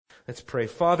Let's pray.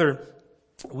 Father,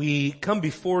 we come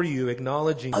before you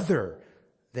acknowledging other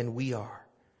than we are,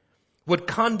 would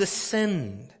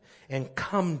condescend and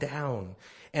come down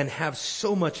and have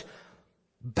so much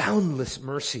boundless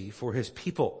mercy for his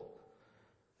people.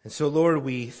 And so, Lord,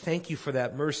 we thank you for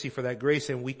that mercy, for that grace,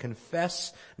 and we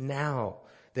confess now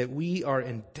that we are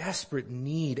in desperate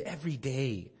need every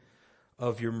day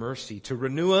of your mercy to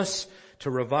renew us,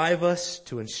 to revive us,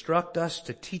 to instruct us,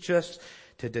 to teach us,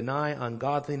 to deny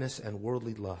ungodliness and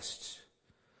worldly lusts.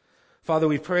 Father,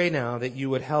 we pray now that you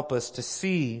would help us to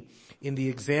see in the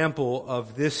example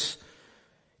of this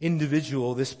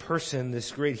individual, this person,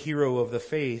 this great hero of the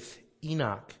faith,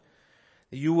 Enoch,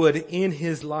 that you would in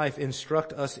his life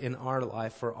instruct us in our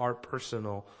life for our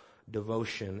personal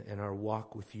devotion and our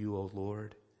walk with you, O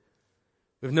Lord.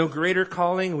 We have no greater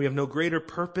calling, we have no greater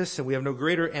purpose, and we have no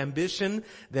greater ambition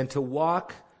than to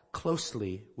walk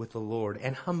closely with the Lord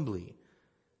and humbly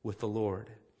with the Lord.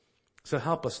 So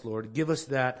help us, Lord. Give us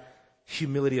that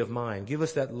humility of mind. Give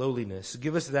us that lowliness.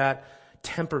 Give us that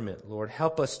temperament, Lord.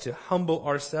 Help us to humble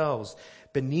ourselves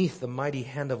beneath the mighty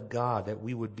hand of God, that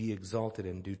we would be exalted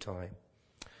in due time.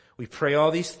 We pray all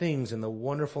these things in the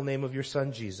wonderful name of your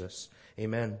Son, Jesus.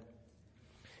 Amen.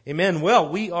 Amen. Well,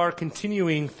 we are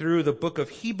continuing through the book of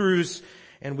Hebrews,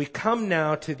 and we come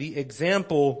now to the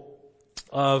example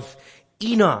of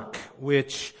Enoch,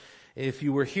 which, if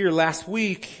you were here last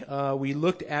week, we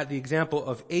looked at the example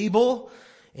of Abel,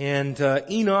 and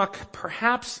Enoch,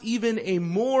 perhaps even a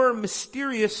more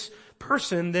mysterious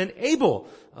person than Abel.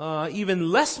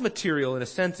 Even less material, in a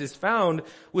sense, is found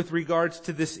with regards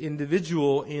to this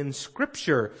individual in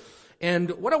Scripture.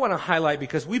 And what I want to highlight,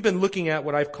 because we've been looking at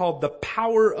what I've called the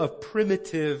power of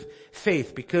primitive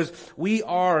faith, because we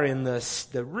are in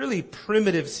the really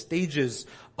primitive stages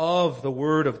of the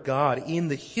Word of God in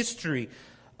the history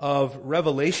of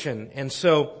Revelation. And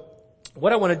so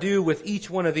what I want to do with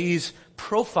each one of these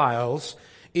profiles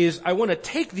is I want to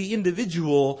take the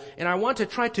individual and I want to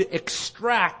try to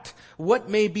extract what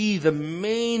may be the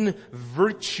main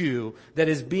virtue that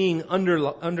is being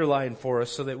underlined for us,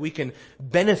 so that we can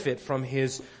benefit from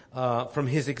his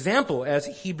example, as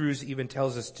Hebrews even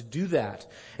tells us to do that.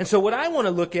 And so what I want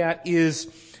to look at is,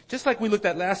 just like we looked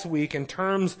at last week in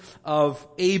terms of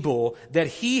Abel, that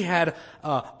he had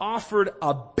offered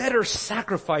a better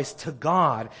sacrifice to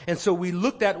God. And so we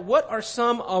looked at what are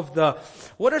some of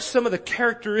the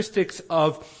characteristics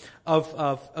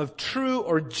of true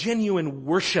or genuine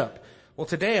worship. Well,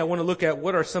 today I want to look at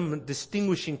what are some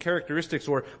distinguishing characteristics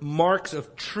or marks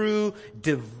of true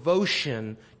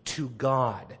devotion to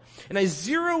God. And I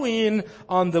zero in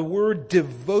on the word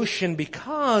devotion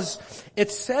because it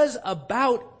says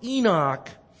about Enoch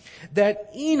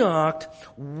that Enoch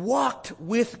walked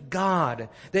with God,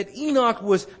 that Enoch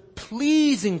was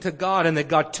pleasing to God, and that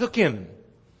God took him.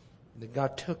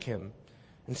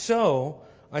 And so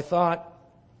I thought,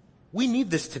 we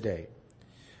need this today.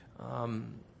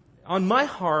 On my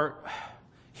heart,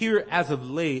 here as of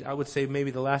late, I would say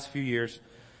maybe the last few years,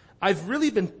 I've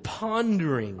really been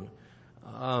pondering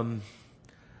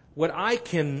what I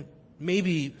can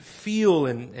maybe feel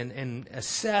and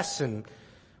assess, and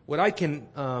what I can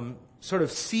sort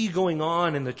of see going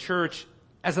on in the church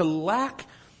as a lack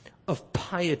of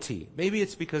piety. Maybe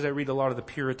it's because I read a lot of the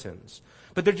Puritans.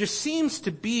 But there just seems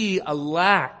to be a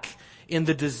lack in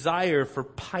the desire for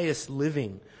pious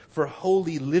living, for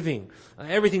holy living.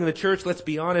 Everything in the church, let's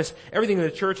be honest, everything in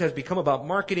the church has become about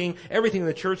marketing. Everything in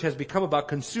the church has become about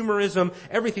consumerism.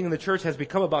 Everything in the church has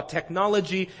become about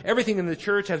technology. Everything in the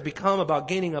church has become about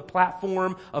gaining a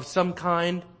platform of some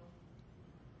kind.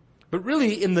 But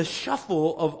really, in the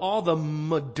shuffle of all the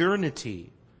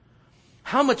modernity,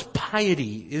 how much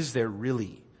piety is there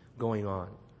really going on?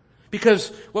 Because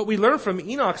what we learn from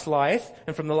Enoch's life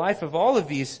and from the life of all of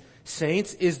these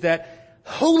saints is that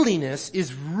holiness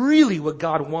is really what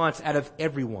God wants out of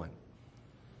everyone.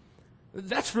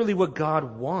 That's really what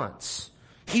God wants.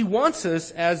 He wants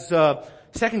us, as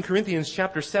 2 Corinthians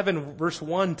chapter 7 verse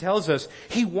 1 tells us,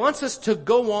 He wants us to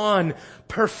go on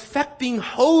perfecting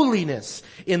holiness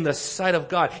in the sight of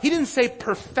God. He didn't say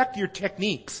perfect your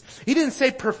techniques. He didn't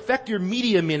say perfect your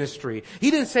media ministry. He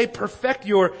didn't say perfect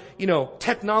your,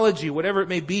 technology, whatever it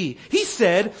may be. He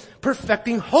said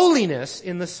perfecting holiness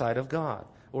in the sight of God,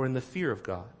 or in the fear of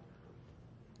God.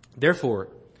 Therefore,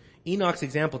 Enoch's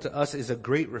example to us is a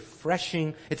great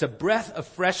refreshing, it's a breath of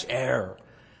fresh air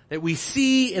that we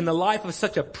see in the life of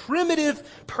such a primitive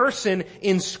person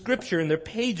in Scripture, in the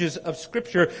pages of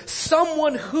Scripture,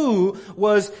 someone who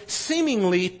was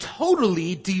seemingly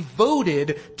totally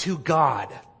devoted to God.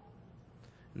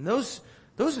 And those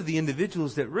are the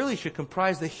individuals that really should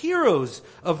comprise the heroes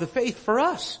of the faith for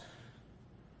us.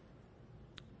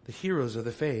 the heroes of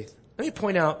the faith. Let me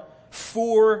point out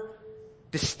 4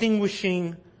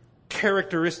 distinguishing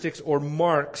characteristics or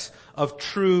marks of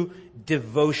true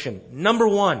devotion. Number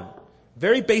 1,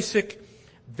 very basic,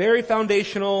 very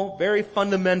foundational, very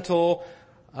fundamental,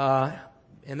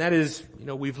 and that is,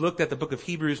 we've looked at the book of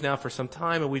Hebrews now for some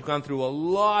time, and we've gone through a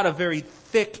lot of very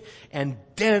thick and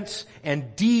dense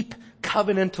and deep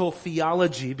covenantal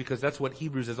theology, because that's what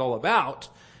Hebrews is all about,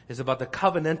 is about the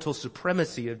covenantal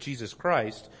supremacy of Jesus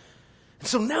Christ. And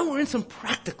so now we're in some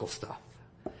practical stuff.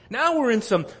 Now we're in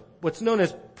some what's known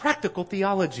as practical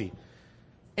theology.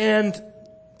 And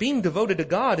being devoted to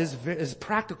God is as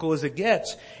practical as it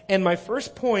gets. And my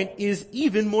first point is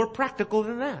even more practical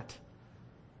than that.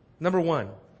 Number 1,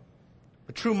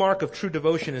 a true mark of true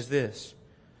devotion is this,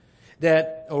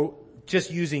 that, just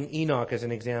using Enoch as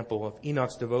an example of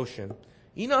Enoch's devotion.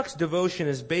 Enoch's devotion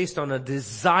is based on a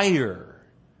desire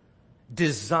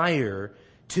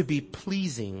to be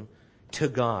pleasing to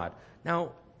God.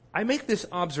 Now, I make this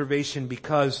observation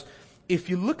because if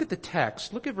you look at the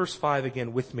text, look at verse 5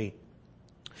 again with me.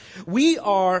 We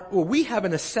have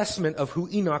an assessment of who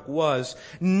Enoch was,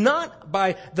 not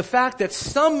by the fact that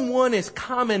someone is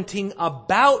commenting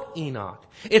about Enoch.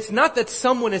 It's not that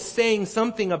someone is saying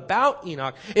something about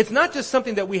Enoch. It's not just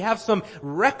something that we have some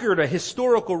record, a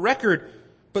historical record,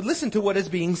 but listen to what is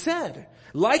being said.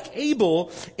 Like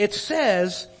Abel, it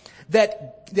says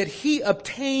that he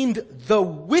obtained the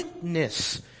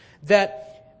witness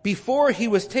that before he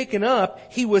was taken up,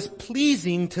 he was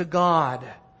pleasing to God.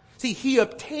 See, he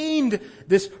obtained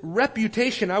this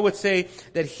reputation. I would say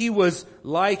that he was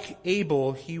like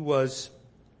Abel. He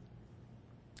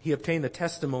obtained the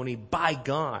testimony by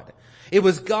God. It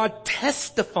was God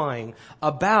testifying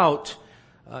about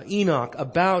Enoch,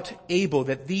 about Abel,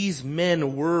 that these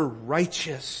men were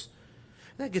righteous.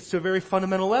 That gets to a very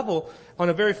fundamental level. On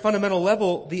a very fundamental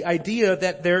level, the idea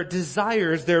that their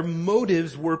desires, their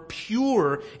motives were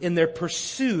pure in their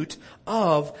pursuit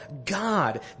of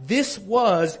God. This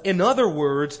was, in other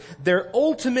words, their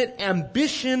ultimate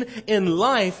ambition in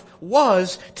life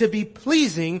was to be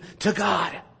pleasing to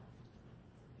God.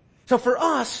 So for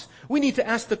us, we need to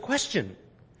ask the question,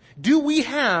 do we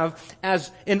have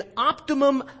as an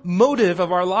optimum motive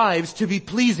of our lives to be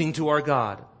pleasing to our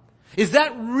God? Is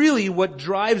that really what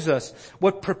drives us,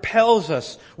 what propels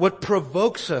us, what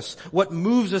provokes us, what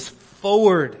moves us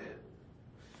forward?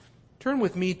 Turn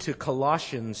with me to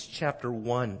Colossians chapter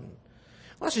 1.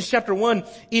 Colossians chapter 1,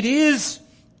 it is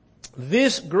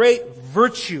this great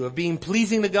virtue of being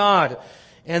pleasing to God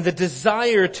and the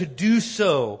desire to do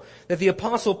so that the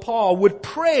Apostle Paul would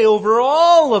pray over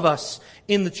all of us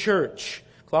in the church.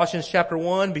 Colossians chapter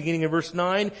 1, beginning in verse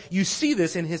 9, you see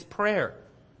this in his prayer.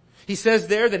 He says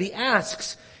there that he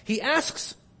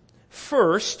asks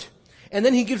first, and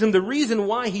then he gives him the reason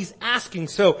why he's asking.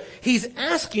 So he's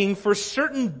asking for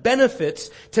certain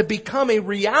benefits to become a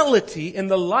reality in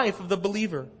the life of the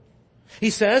believer.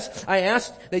 He says, I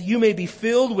ask that you may be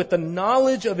filled with the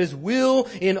knowledge of his will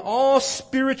in all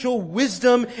spiritual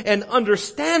wisdom and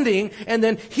understanding. And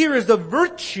then here is the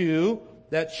virtue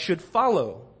that should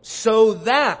follow, so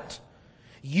that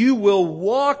you will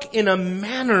walk in a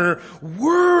manner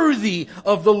worthy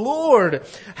of the Lord.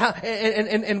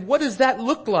 And what does that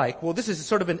look like? Well, this is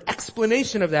sort of an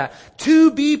explanation of that.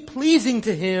 To be pleasing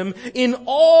to him in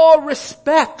all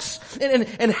respects.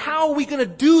 And how are we going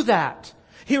to do that?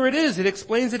 Here it is. It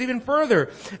explains it even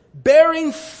further.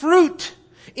 Bearing fruit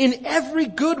in every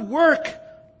good work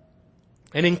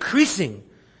and increasing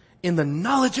in the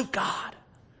knowledge of God.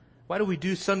 Why do we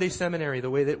do Sunday seminary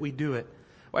the way that we do it?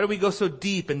 Why do we go so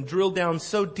deep and drill down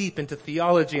so deep into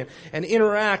theology and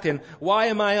interact? And why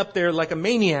am I up there like a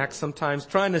maniac sometimes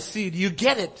trying to see, do you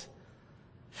get it?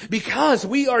 Because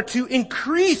we are to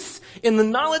increase in the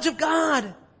knowledge of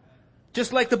God.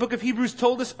 Just like the book of Hebrews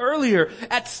told us earlier,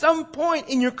 at some point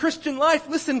in your Christian life,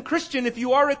 listen, Christian, if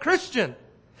you are a Christian,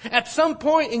 at some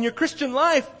point in your Christian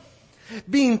life,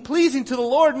 being pleasing to the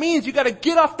Lord means you got to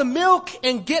get off the milk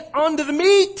and get onto the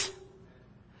meat.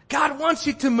 God wants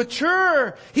you to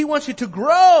mature. He wants you to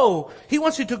grow. He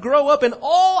wants you to grow up in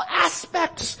all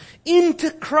aspects into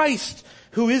Christ,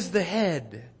 who is the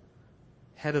head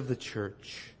of the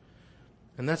church.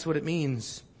 And that's what it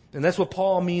means. And that's what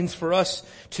Paul means for us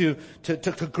to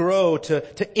grow,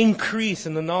 to increase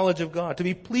in the knowledge of God, to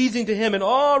be pleasing to him in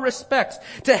all respects,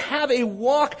 to have a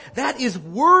walk that is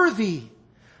worthy.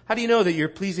 How do you know that you're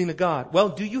pleasing to God? Well,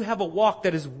 do you have a walk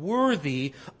that is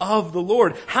worthy of the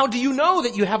Lord? How do you know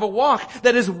that you have a walk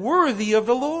that is worthy of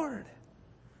the Lord?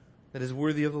 That is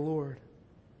worthy of the Lord.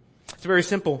 It's very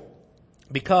simple,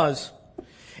 because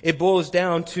it boils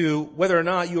down to whether or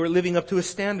not you are living up to his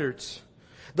standards.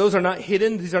 Those are not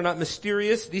hidden. These are not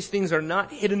mysterious. These things are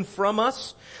not hidden from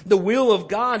us. The will of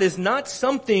God is not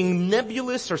something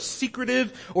nebulous or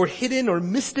secretive or hidden or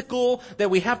mystical that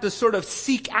we have to sort of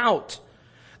seek out.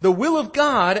 The will of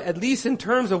God, at least in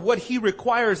terms of what He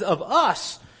requires of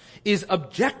us, is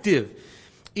objective.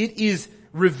 It is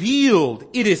revealed.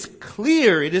 It is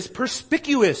clear. It is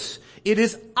perspicuous. It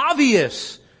is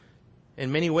obvious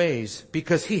in many ways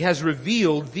because He has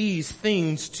revealed these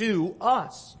things to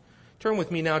us. Turn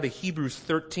with me now to Hebrews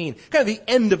 13, kind of the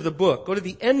end of the book. Go to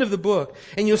the end of the book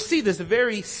and you'll see this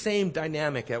very same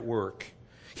dynamic at work.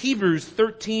 Hebrews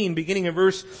 13, beginning in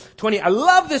verse 20. I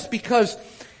love this because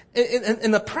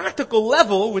in the practical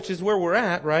level, which is where we're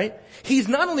at, right? He's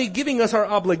not only giving us our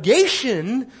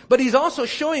obligation, but He's also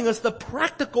showing us the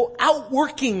practical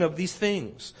outworking of these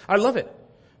things. I love it.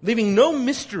 Leaving no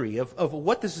mystery of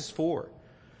what this is for.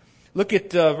 Look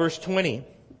at verse 20.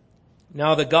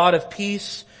 Now the God of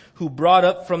peace, who brought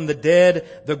up from the dead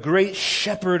the great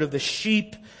shepherd of the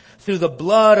sheep through the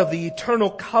blood of the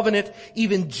eternal covenant,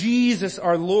 even Jesus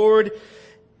our Lord.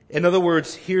 In other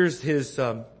words, here's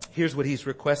what He's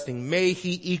requesting. May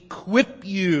He equip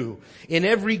you in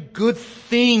every good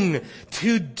thing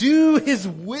to do His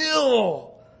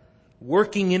will,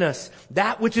 working in us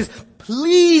that which is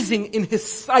pleasing in His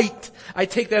sight. I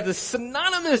take that as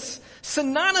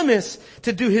synonymous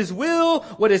to do His will,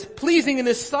 what is pleasing in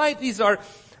His sight. These are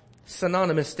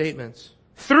synonymous statements.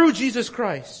 Through Jesus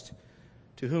Christ,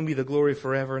 to whom be the glory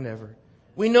forever and ever.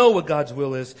 We know what God's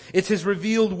will is. It's His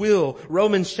revealed will.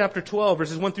 Romans chapter 12,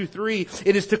 verses 1 through 3.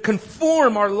 It is to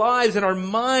conform our lives and our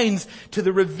minds to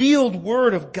the revealed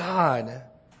Word of God.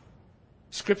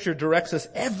 Scripture directs us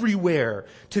everywhere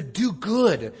to do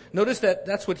good. Notice that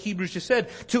that's what Hebrews just said.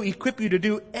 To equip you to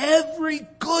do every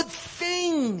good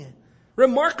thing.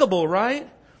 Remarkable, right?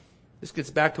 This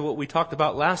gets back to what we talked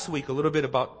about last week, a little bit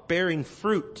about bearing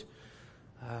fruit.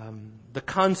 The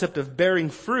concept of bearing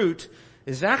fruit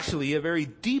is actually a very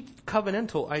deep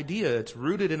covenantal idea. It's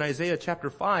rooted in Isaiah chapter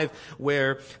 5,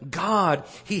 where God,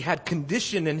 He had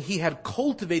conditioned and He had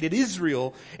cultivated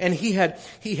Israel, and He had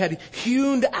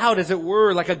hewn out, as it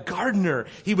were, like a gardener.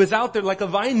 He was out there like a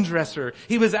vine dresser.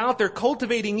 He was out there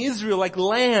cultivating Israel like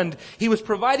land. He was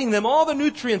providing them all the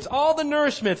nutrients, all the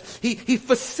nourishment. He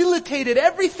facilitated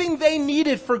everything they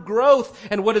needed for growth.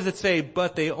 And what does it say?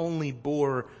 But they only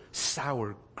bore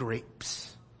sour grapes.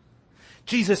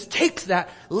 Jesus takes that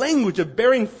language of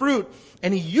bearing fruit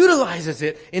and He utilizes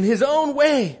it in His own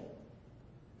way.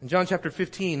 In John chapter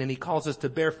 15, and He calls us to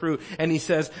bear fruit, and He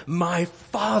says, my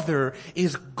Father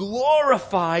is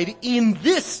glorified in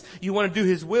this. You want to do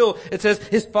His will. It says,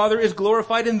 His Father is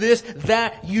glorified in this,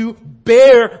 that you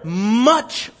bear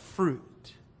much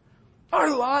fruit.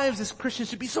 Our lives as Christians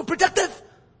should be so productive.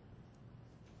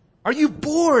 Are you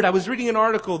bored? I was reading an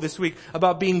article this week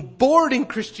about being bored in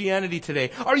Christianity today.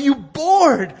 Are you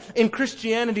bored in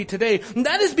Christianity today? And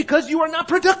that is because you are not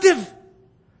productive.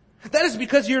 That is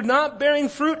because you're not bearing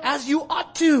fruit as you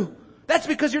ought to. That's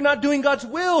because you're not doing God's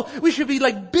will. We should be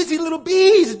like busy little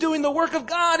bees doing the work of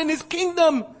God in His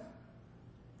kingdom.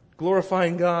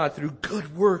 Glorifying God through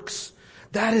good works.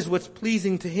 That is what's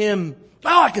pleasing to Him.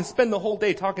 Oh, I can spend the whole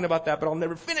day talking about that, but I'll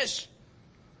never finish.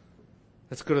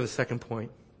 Let's go to the second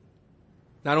point.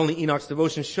 Not only Enoch's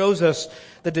devotion shows us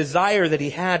the desire that he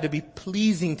had to be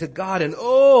pleasing to God, and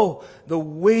oh, the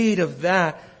weight of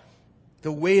that.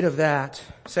 2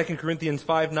 Corinthians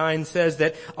 5:9 says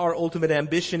that our ultimate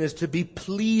ambition is to be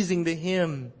pleasing to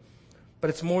Him. But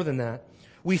it's more than that.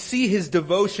 We see his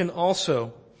devotion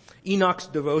also, Enoch's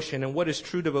devotion, and what is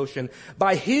true devotion,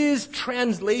 by his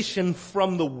translation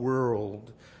from the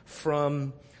world,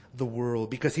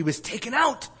 because he was taken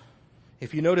out.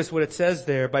 If you notice what it says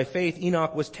there, by faith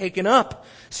Enoch was taken up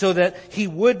so that he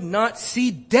would not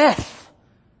see death.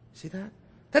 See that?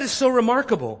 That is so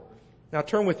remarkable. Now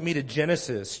turn with me to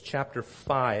Genesis chapter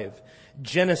 5.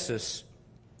 Genesis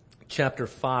chapter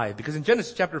 5. Because in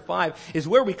Genesis chapter 5 is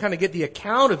where we kind of get the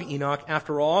account of Enoch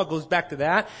after all. It goes back to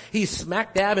that. He's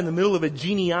smack dab in the middle of a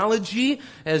genealogy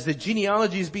as the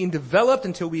genealogy is being developed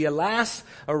until we alas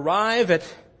arrive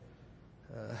at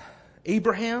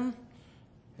Abraham.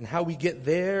 And how we get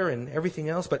there and everything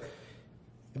else. But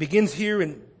it begins here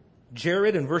in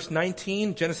Jared in verse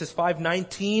 19, Genesis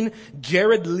 5:19.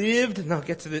 Jared lived, now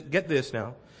get this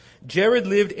now. Jared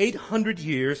lived 800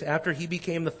 years after he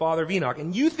became the father of Enoch.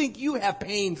 And you think you have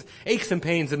aches and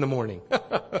pains in the morning.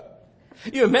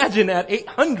 You imagine at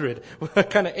 800 what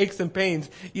kind of aches and pains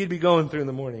you'd be going through in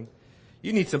the morning.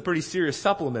 You need some pretty serious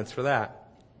supplements for that.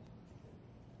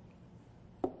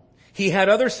 He had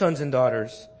other sons and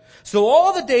daughters. So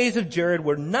all the days of Jared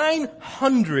were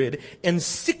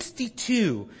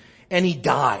 962, and he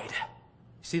died.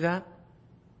 See that?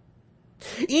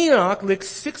 Enoch lived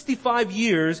 65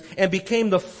 years and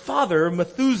became the father of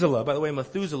Methuselah. By the way,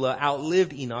 Methuselah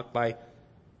outlived Enoch by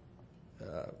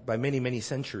many, many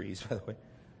centuries, by the way.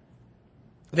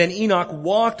 Then Enoch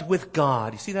walked with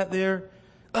God. You see that there?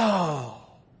 Oh,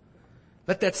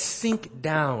 let that sink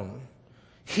down.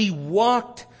 He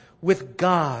walked with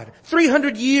God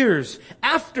 300 years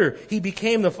after he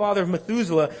became the father of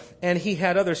Methuselah, and he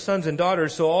had other sons and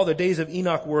daughters. So all the days of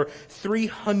Enoch were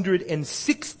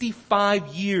 365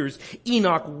 years.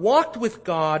 Enoch walked with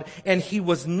God, and he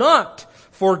was not,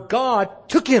 for God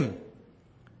took him.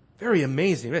 Very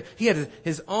amazing. He had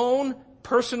his own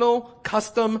personal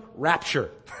custom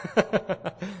rapture.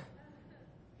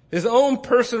 His own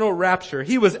personal rapture.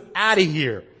 He was out of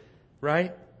here,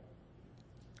 right?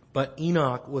 But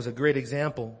Enoch was a great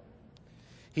example.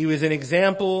 He was an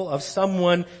example of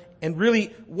someone, and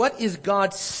really, what is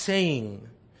God saying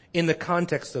in the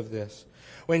context of this?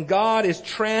 When God is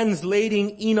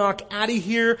translating Enoch out of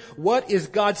here, what is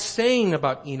God saying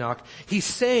about Enoch? He's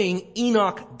saying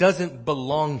Enoch doesn't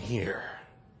belong here,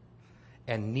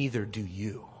 and neither do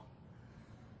you.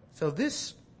 So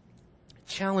this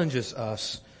challenges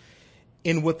us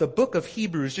in what the book of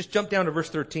Hebrews, just jump down to verse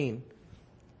 13.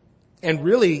 And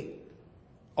really,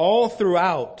 all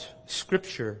throughout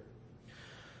Scripture,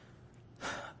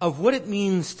 of what it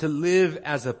means to live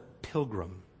as a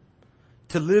pilgrim,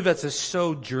 to live as a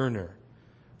sojourner.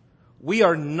 We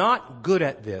are not good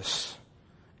at this,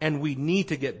 and we need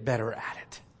to get better at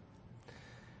it.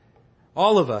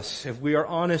 All of us, if we are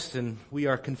honest and we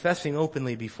are confessing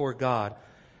openly before God,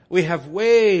 we have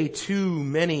way too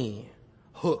many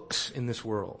hooks in this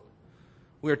world.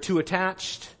 We are too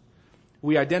attached.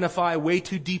 We identify way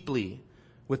too deeply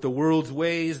with the world's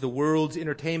ways, the world's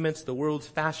entertainments, the world's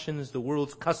fashions, the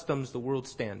world's customs, the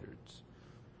world's standards.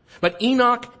 But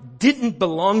Enoch didn't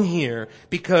belong here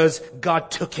because God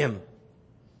took him.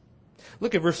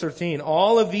 Look at verse 13.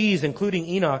 All of these, including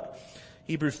Enoch,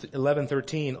 Hebrews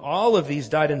 11:13, all of these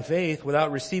died in faith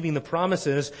without receiving the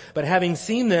promises, but having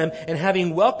seen them and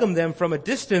having welcomed them from a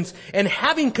distance and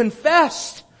having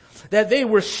confessed that they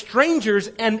were strangers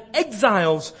and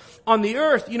exiles on the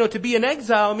earth. You know, to be an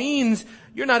exile means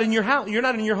you're not in your house, you're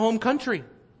not in your home country.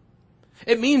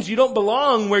 It means you don't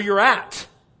belong where you're at.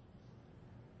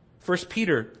 1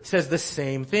 Peter says the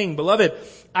same thing. Beloved,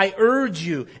 I urge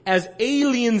you as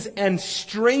aliens and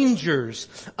strangers,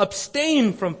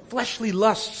 abstain from fleshly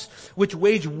lusts which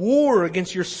wage war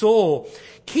against your soul.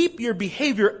 Keep your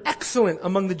behavior excellent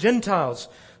among the Gentiles,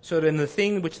 so that in the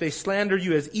thing which they slander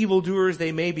you as evildoers,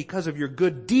 they may, because of your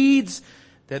good deeds,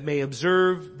 that may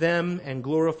observe them and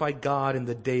glorify God in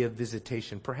the day of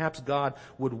visitation. Perhaps God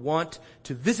would want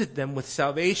to visit them with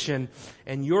salvation,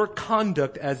 and your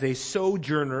conduct as a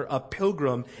sojourner, a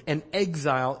pilgrim, an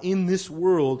exile in this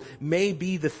world may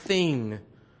be the thing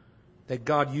that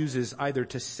God uses either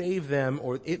to save them,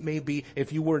 or it may be,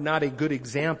 if you were not a good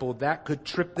example, that could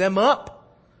trip them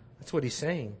up. That's what he's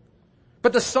saying.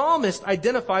 But the psalmist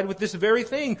identified with this very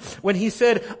thing when he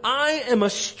said, I am a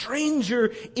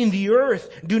stranger in the earth.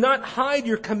 Do not hide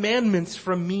your commandments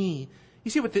from me.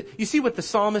 You see what the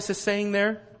psalmist is saying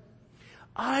there?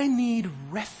 I need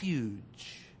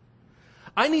refuge.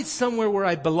 I need somewhere where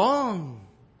I belong,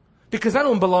 because I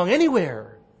don't belong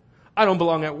anywhere. I don't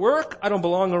belong at work. I don't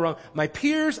belong around my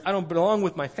peers. I don't belong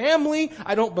with my family.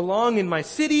 I don't belong in my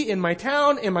city, in my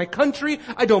town, in my country.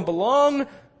 I don't belong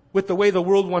with the way the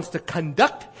world wants to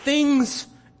conduct things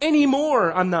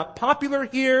anymore. I'm not popular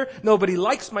here. Nobody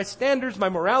likes my standards, my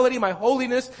morality, my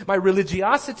holiness, my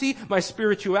religiosity, my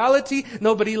spirituality.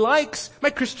 Nobody likes my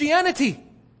Christianity.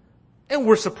 And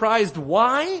we're surprised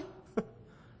why?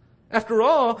 After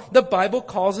all, the Bible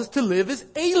calls us to live as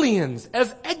aliens,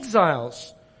 as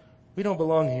exiles. We don't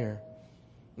belong here.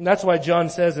 And that's why John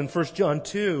says in 1 John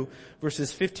 2,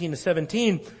 verses 15 to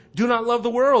 17, do not love the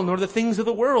world nor the things of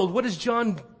the world. What is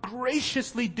John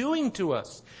graciously doing to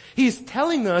us? He's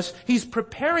telling us, he's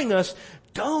preparing us,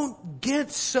 don't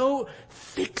get so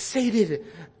fixated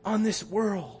on this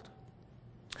world.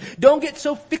 Don't get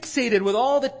so fixated with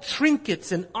all the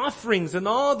trinkets and offerings and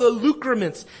all the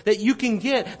lucraments that you can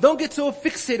get. Don't get so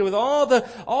fixated with all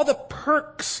the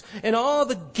perks and all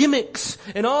the gimmicks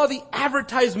and all the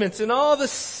advertisements and all the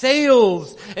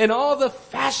sales and all the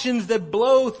fashions that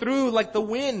blow through like the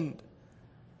wind.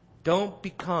 Don't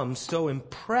become so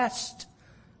impressed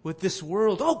with this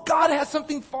world. Oh, God has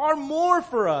something far more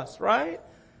for us, right?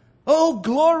 Oh,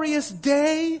 glorious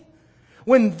day.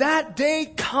 When that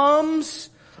day comes,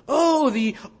 oh,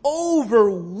 the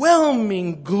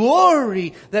overwhelming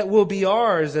glory that will be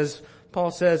ours, as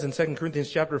Paul says in 2 Corinthians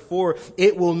chapter 4,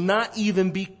 it will not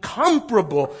even be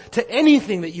comparable to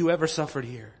anything that you ever suffered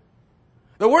here.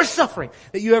 The worst suffering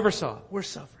that you ever saw.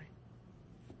 Worst suffering.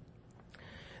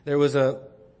 There was a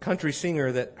country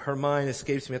singer that her mind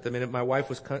escapes me at the minute. My wife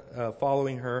was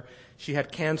following her. She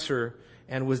had cancer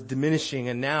and was diminishing.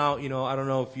 And now, I don't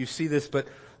know if you see this, but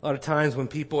a lot of times when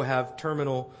people have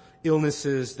terminal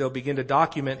illnesses, they'll begin to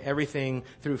document everything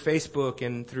through Facebook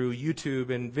and through YouTube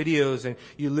and videos, and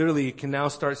you literally can now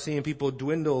start seeing people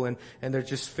dwindle and they're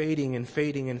just fading and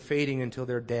fading and fading until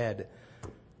they're dead.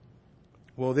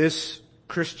 Well, this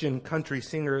Christian country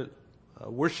singer,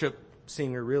 worship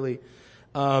singer really,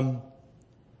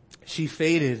 she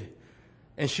faded,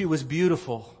 and she was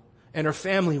beautiful, and her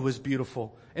family was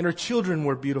beautiful, and her children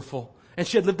were beautiful, and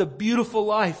she had lived a beautiful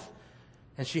life,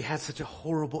 and she had such a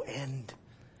horrible end.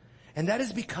 And that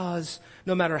is because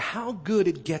no matter how good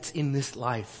it gets in this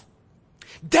life,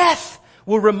 death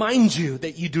will remind you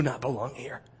that you do not belong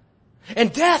here.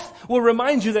 And death will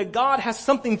remind you that God has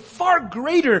something far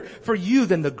greater for you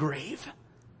than the grave.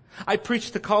 I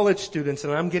preach to college students,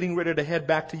 and I'm getting ready to head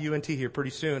back to UNT here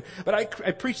pretty soon. But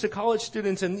I preach to college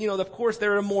students, and of course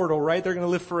they're immortal, right? They're going to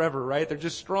live forever, right? They're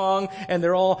just strong, and they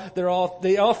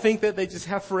all think that they just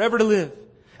have forever to live.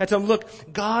 I tell them, look,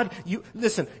 God,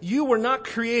 you were not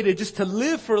created just to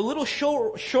live for a little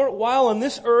short while on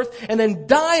this earth and then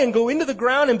die and go into the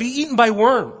ground and be eaten by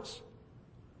worms.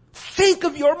 Think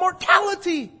of your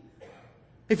mortality.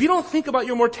 If you don't think about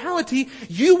your mortality,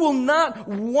 you will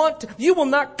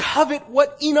not covet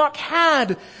what Enoch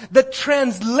had, the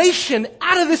translation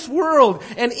out of this world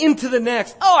and into the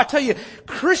next. Oh, I tell you,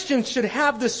 Christians should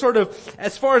have this sort of,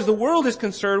 as far as the world is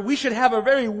concerned, we should have a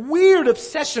very weird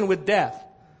obsession with death.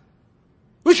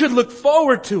 We should look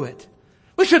forward to it.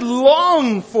 We should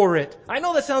long for it. I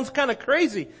know that sounds kind of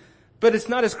crazy, but it's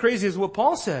not as crazy as what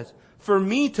Paul says. For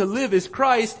me to live is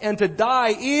Christ, and to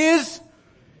die is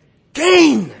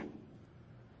gain.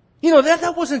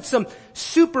 That wasn't some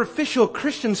superficial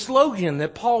Christian slogan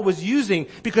that Paul was using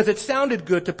because it sounded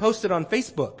good to post it on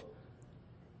Facebook.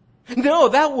 No,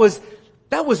 that was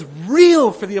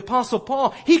real for the Apostle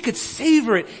Paul. He could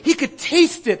savor it. He could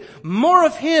taste it. More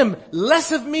of him,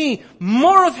 less of me.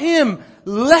 More of him,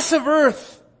 less of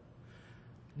earth.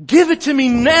 Give it to me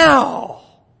now.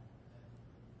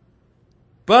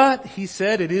 But he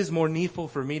said, it is more needful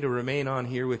for me to remain on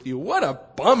here with you. What a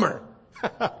bummer.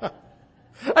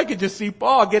 I could just see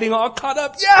Paul getting all caught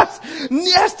up.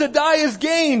 Yes, to die is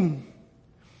gain.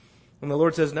 And the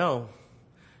Lord says, no,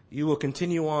 you will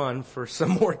continue on for some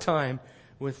more time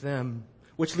with them.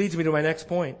 Which leads me to my next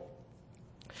point.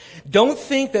 Don't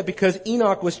think that because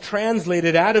Enoch was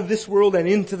translated out of this world and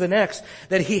into the next,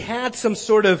 that he had some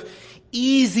sort of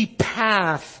easy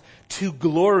path to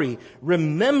glory.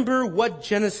 Remember what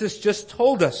Genesis just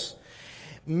told us.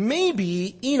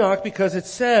 Maybe Enoch, because it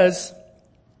says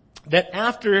that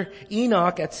after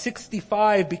Enoch at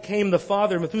 65 became the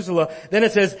father of Methuselah, then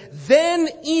it says, then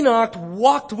Enoch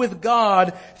walked with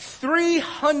God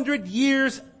 300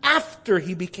 years after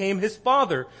he became his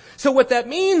father. So what that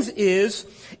means is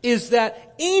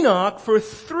that Enoch for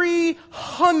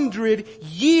 300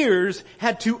 years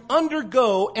had to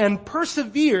undergo and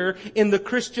persevere in the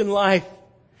Christian life.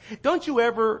 Don't you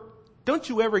ever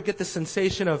get the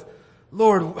sensation of,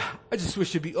 Lord, I just wish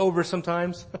it'd be over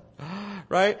sometimes?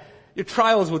 Right? Your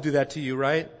trials will do that to you,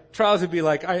 right? Trials would be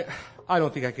like, I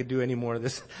don't think I could do any more of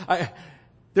this.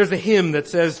 There's a hymn that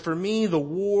says, for me the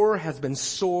war has been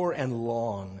sore and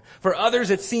long. For others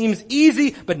it seems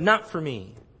easy, but not for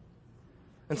me.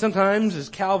 And sometimes, as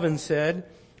Calvin said,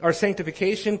 our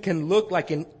sanctification can look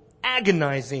like an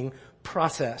agonizing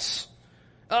process.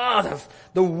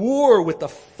 The war with the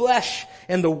flesh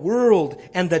and the world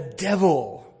and the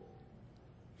devil.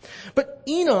 But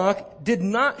Enoch did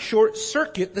not short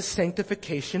circuit the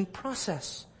sanctification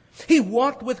process. He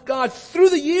walked with God through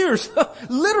the years,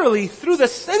 literally through the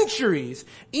centuries.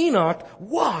 Enoch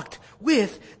walked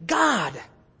with God.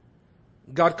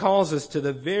 God calls us to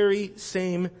the very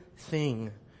same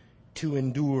thing, to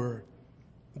endure.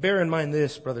 Bear in mind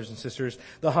this, brothers and sisters,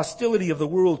 the hostility of the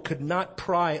world could not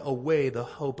pry away the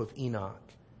hope of Enoch,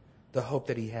 the hope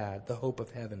that he had, the hope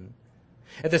of heaven.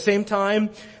 At the same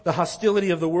time, the hostility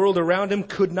of the world around him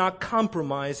could not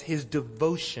compromise his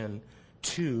devotion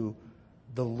to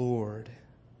the Lord.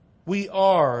 We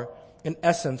are, in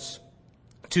essence,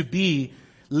 to be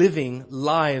living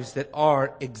lives that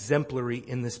are exemplary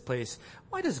in this place.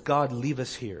 Why does God leave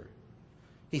us here?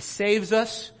 He saves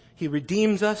us. He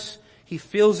redeems us. He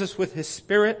fills us with His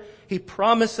Spirit. He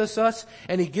promises us,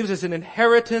 and He gives us an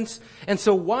inheritance. And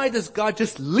so why does God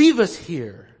just leave us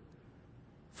here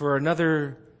for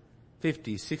another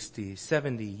 50, 60,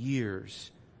 70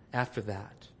 years after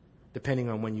that, depending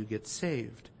on when you get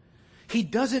saved. He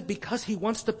does it because he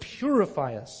wants to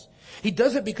purify us. He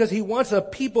does it because he wants a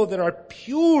people that are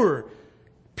pure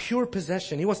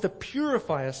possession. He wants to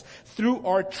purify us through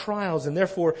our trials, and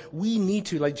therefore we need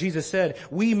to, like Jesus said,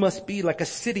 we must be like a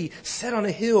city set on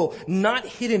a hill, not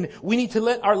hidden. We need to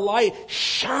let our light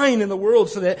shine in the world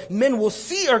so that men will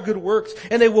see our good works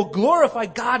and they will glorify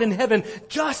God in heaven,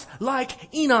 just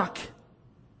like Enoch.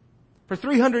 For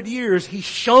 300 years he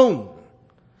shone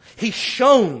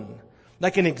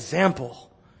like an example.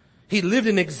 He lived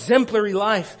an exemplary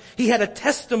life. He had a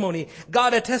testimony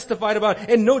God had testified about,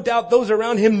 and no doubt those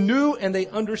around him knew and they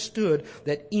understood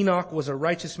that Enoch was a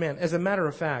righteous man. As a matter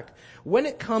of fact, when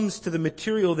it comes to the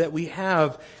material that we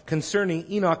have concerning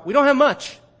Enoch, we don't have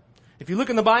much. If you look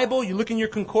in the Bible, you look in your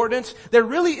concordance, there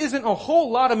really isn't a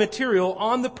whole lot of material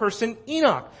on the person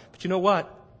Enoch. But you know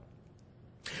what?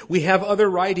 We have other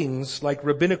writings like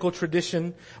rabbinical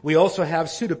tradition. We also have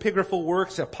pseudepigraphal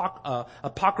works,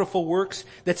 apocryphal works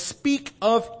that speak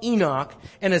of Enoch.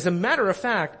 And as a matter of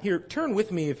fact, here, turn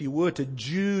with me, if you would, to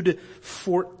Jude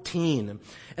 14.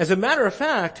 As a matter of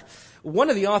fact,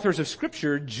 one of the authors of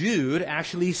Scripture, Jude,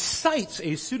 actually cites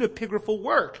a pseudepigraphal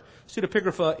work.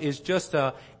 Pseudepigrapha is just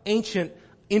an ancient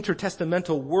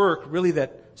intertestamental work, really,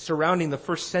 that surrounding the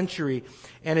first century.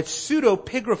 And it's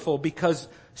pseudepigraphal because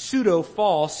pseudo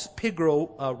false,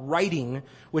 pigro writing,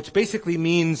 which basically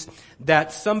means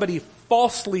that somebody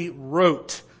falsely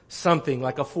wrote something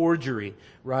like a forgery,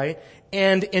 right?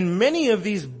 And in many of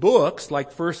these books,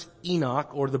 like First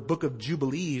Enoch or the Book of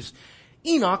Jubilees,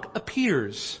 Enoch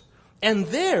appears. And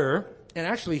there, and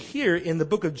actually here in the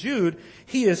book of Jude,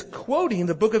 he is quoting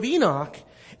the book of Enoch.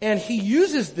 And he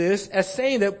uses this as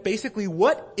saying that basically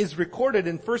what is recorded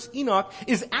in First Enoch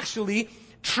is actually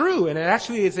true. And it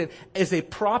actually is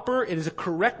a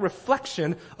correct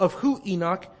reflection of who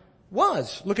Enoch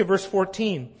was. Look at verse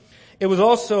 14. It was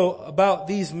also about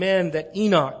these men that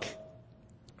Enoch,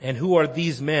 and who are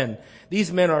these men?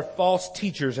 These men are false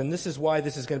teachers, and this is why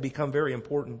this is going to become very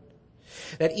important.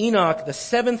 That Enoch, the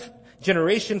seventh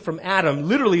generation from Adam,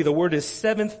 literally the word is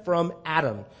seventh from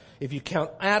Adam. If you count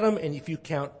Adam and if you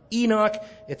count Enoch,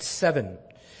 it's 7.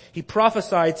 He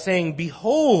prophesied saying,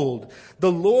 "Behold,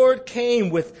 the Lord came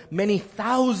with many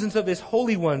thousands of his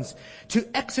holy ones to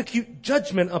execute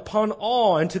judgment upon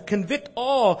all and to convict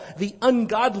all the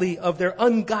ungodly of their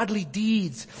ungodly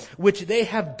deeds, which they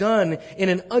have done in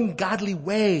an ungodly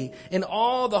way, and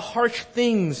all the harsh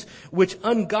things which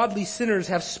ungodly sinners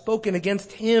have spoken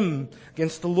against him,"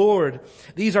 against the Lord.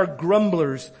 "These are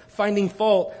grumblers, finding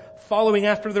fault, following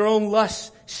after their own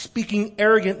lusts, speaking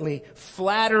arrogantly,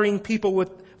 flattering people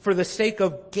for the sake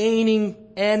of gaining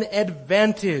an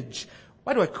advantage."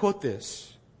 Why do I quote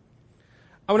this?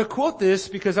 I want to quote this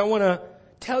because I want to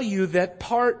tell you that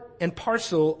part and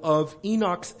parcel of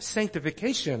Enoch's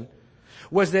sanctification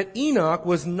was that Enoch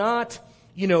was not,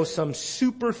 some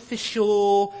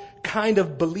superficial kind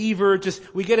of believer. Just,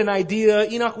 we get an idea.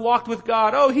 Enoch walked with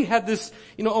God. Oh, he had this,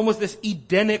 almost this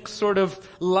Edenic sort of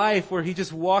life where he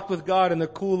just walked with God in the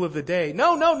cool of the day.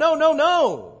 No.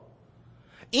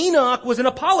 Enoch was an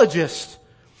apologist.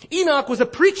 Enoch was a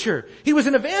preacher. He was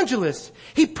an evangelist.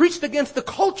 He preached against the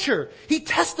culture. He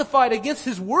testified against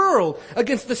his world,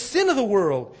 against the sin of the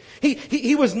world.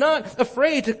 He was not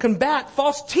afraid to combat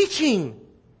false teaching.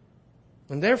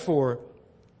 And therefore,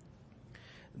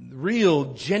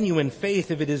 real, genuine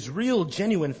faith, if it is real,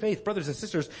 genuine faith, brothers and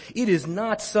sisters, it is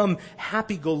not some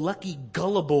happy-go-lucky,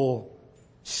 gullible,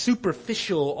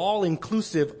 superficial,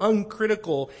 all-inclusive,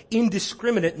 uncritical,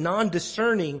 indiscriminate,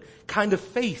 non-discerning kind of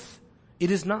faith. It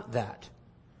is not that.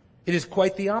 It is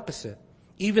quite the opposite.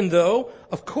 Even though,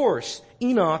 of course,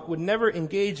 Enoch would never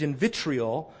engage in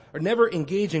vitriol or never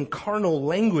engage in carnal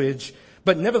language,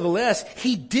 but nevertheless,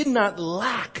 he did not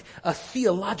lack a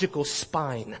theological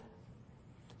spine.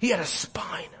 He had a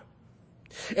spine.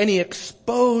 And he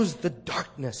exposed the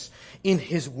darkness in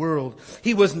his world.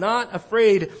 He was not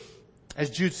afraid, as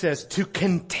Jude says, to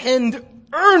contend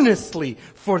earnestly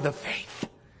for the faith.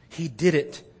 He did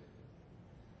it.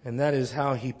 And that is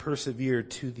how he persevered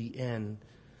to the end.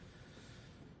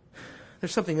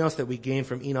 There's something else that we gain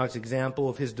from Enoch's example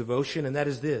of his devotion, and that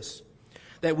is this.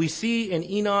 That we see in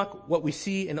Enoch what we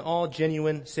see in all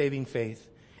genuine saving faith.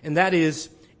 And that is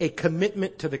a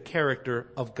commitment to the character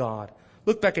of God.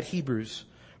 Look back at Hebrews.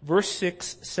 Verse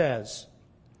 6 says,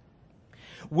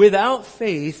 "Without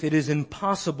faith it is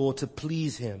impossible to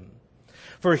please him.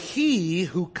 For he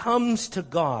who comes to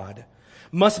God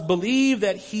must believe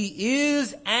that he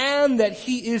is and that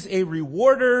he is a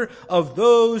rewarder of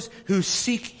those who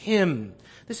seek him."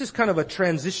 This is kind of a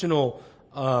transitional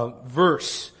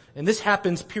verse. And this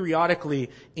happens periodically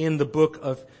in the book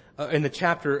of, in the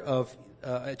chapter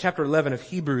 11 of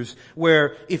Hebrews,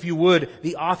 where, if you would,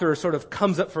 the author sort of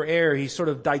comes up for air. He sort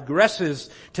of digresses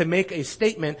to make a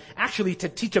statement, actually to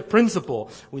teach a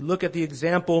principle. We look at the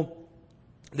example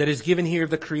that is given here of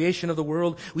the creation of the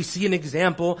world. We see an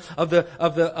example of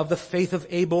the faith of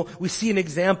Abel. We see an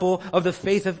example of the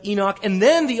faith of Enoch. And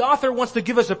then the author wants to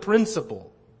give us a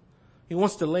principle. He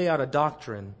wants to lay out a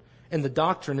doctrine. And the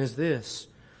doctrine is this: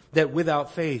 that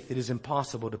without faith it is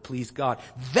impossible to please God.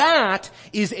 That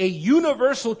is a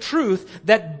universal truth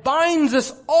that binds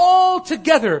us all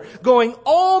together, going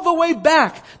all the way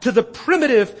back to the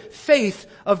primitive faith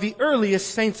of the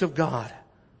earliest saints of God.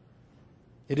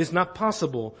 It is not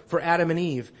possible for Adam and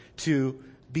Eve to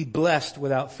be blessed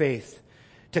without faith,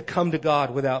 to come to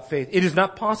God without faith. It is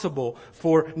not possible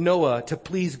for Noah to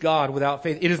please God without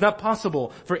faith. It is not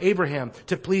possible for Abraham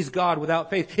to please God without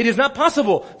faith. It is not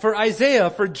possible for Isaiah,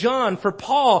 for John, for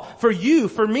Paul, for you,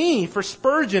 for me, for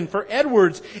Spurgeon, for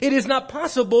Edwards. It is not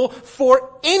possible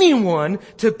for anyone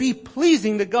to be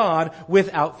pleasing to God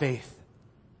without faith.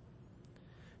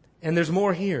 And there's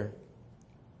more here.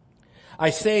 I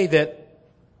say that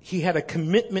he had a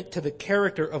commitment to the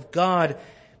character of God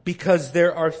because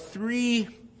there are three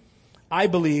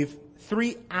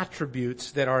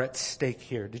attributes that are at stake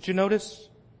here. Did you notice?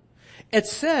 It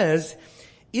says,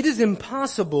 it is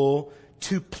impossible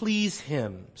to please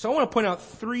him. So I want to point out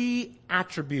three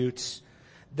attributes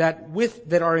that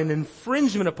are an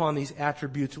infringement upon these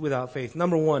attributes without faith.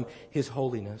 Number one, his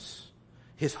holiness.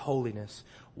 His holiness.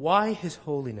 Why his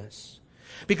holiness?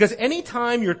 Because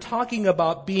anytime you're talking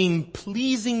about being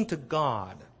pleasing to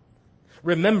God,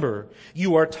 remember,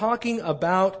 you are talking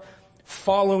about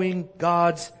following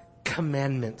God's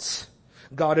commandments.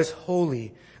 God is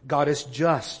holy. God is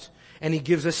just. And he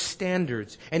gives us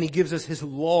standards. And he gives us his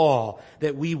law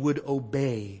that we would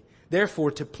obey.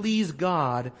 Therefore, to please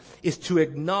God is to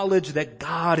acknowledge that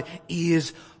God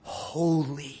is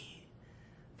holy.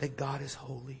 That God is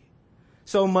holy.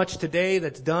 So much today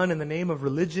that's done in the name of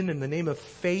religion, in the name of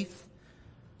faith.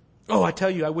 Oh, I tell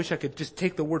you, I wish I could just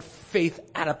take the word faith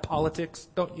out of politics,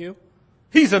 don't you?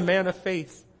 He's a man of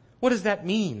faith. What does that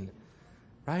mean?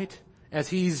 Right? As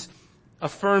he's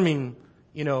affirming,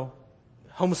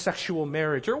 homosexual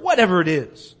marriage or whatever it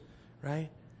is. Right?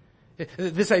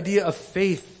 This idea of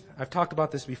faith, I've talked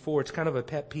about this before. It's kind of a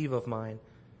pet peeve of mine.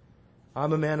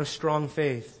 I'm a man of strong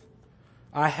faith.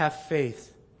 I have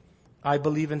faith. I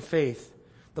believe in faith.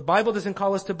 The Bible doesn't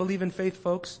call us to believe in faith,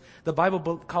 folks. The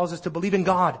Bible calls us to believe in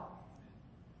God.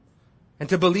 And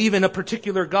to believe in a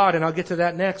particular God. And I'll get to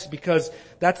that next, because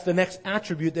that's the next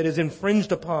attribute that is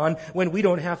infringed upon when we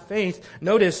don't have faith.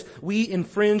 Notice, we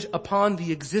infringe upon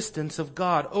the existence of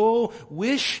God. Oh,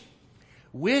 wish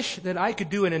that I could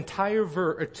do an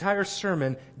entire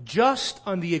sermon just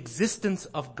on the existence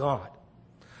of God.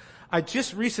 I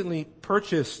just recently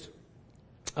purchased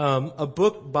a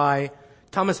book by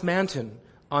Thomas Manton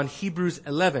on Hebrews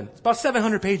 11. It's about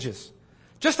 700 pages.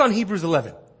 Just on Hebrews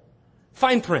 11.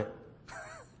 Fine print.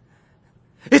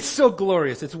 It's so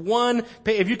glorious. It's one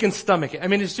page, if you can stomach it. I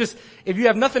mean, it's just, if you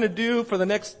have nothing to do for the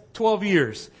next 12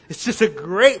 years, it's just a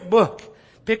great book.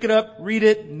 Pick it up, read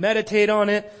it, meditate on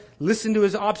it, listen to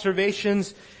his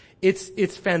observations.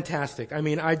 It's fantastic. I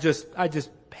mean, I just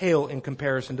pale in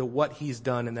comparison to what he's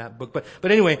done in that book.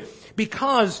 But anyway,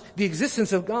 because the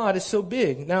existence of God is so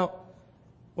big. Now,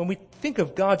 when we think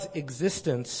of God's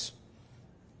existence,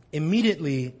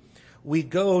 immediately we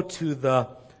go to the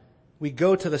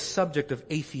subject of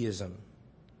atheism.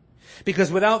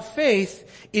 Because without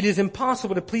faith, it is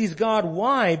impossible to please God.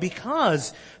 Why?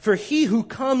 Because for he who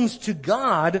comes to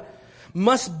God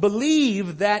must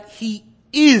believe that he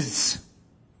is.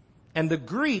 And the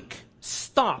Greek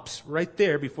stops right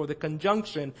there before the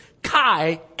conjunction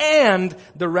kai and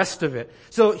the rest of it.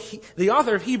 So the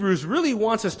author of Hebrews really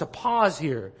wants us to pause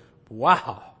here.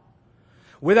 Wow.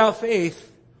 Without faith,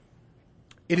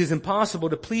 it is impossible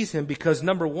to please him because,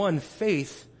 number one,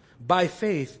 faith, by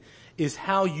faith, is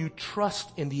how you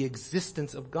trust in the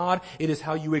existence of God. It is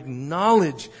how you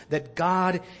acknowledge that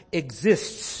God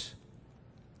exists.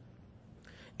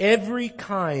 Every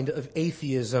kind of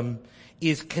atheism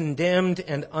is condemned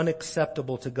and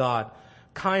unacceptable to God.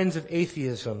 Kinds of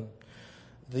atheism.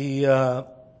 The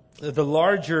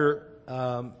larger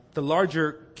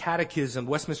catechism,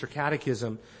 Westminster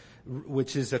Catechism,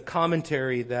 which is a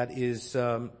commentary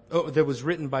that was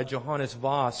written by Johannes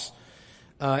Voss,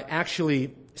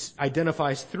 actually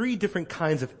identifies three different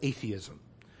kinds of atheism.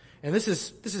 And this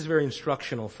is very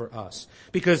instructional for us,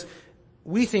 because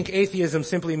we think atheism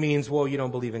simply means, well, you don't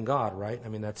believe in God, right? I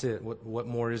mean, that's it. What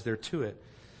more is there to it?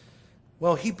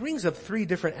 Well, he brings up three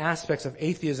different aspects of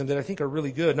atheism that I think are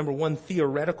really good. Number one,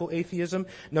 theoretical atheism.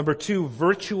 Number two,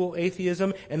 virtual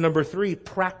atheism. And number three,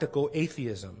 practical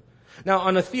atheism. Now,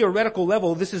 on a theoretical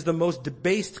level, this is the most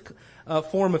debased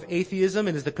form of atheism.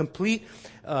 It is the complete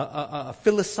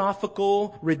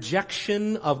philosophical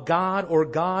rejection of God or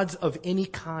gods of any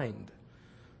kind.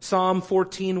 Psalm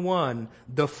 14:1,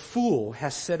 the fool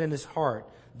has said in his heart,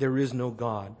 there is no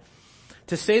God.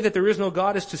 To say that there is no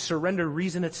God is to surrender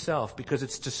reason itself, because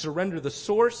it's to surrender the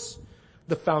source,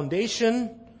 the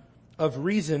foundation of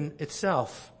reason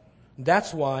itself.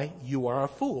 That's why you are a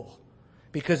fool.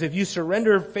 Because if you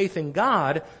surrender faith in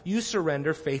God, you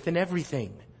surrender faith in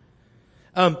everything.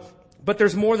 But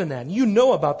there's more than that. You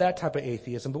know about that type of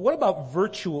atheism. But what about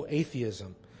virtual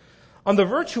atheism? On the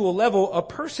virtual level, a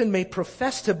person may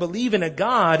profess to believe in a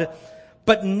God,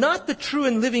 but not the true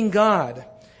and living God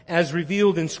as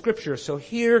revealed in Scripture. So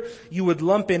here you would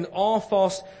lump in all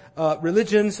false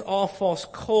religions, all false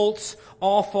cults,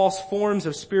 all false forms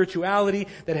of spirituality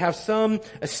that have some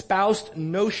espoused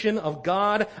notion of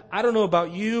God. I don't know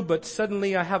about you, but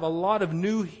suddenly I have a lot of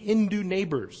new Hindu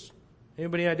neighbors.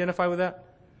 Anybody identify with that?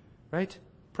 Right?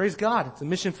 Praise God. The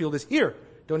mission field is here.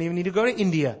 Don't even need to go to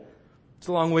India. It's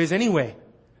a long ways anyway.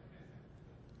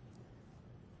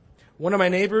 One of my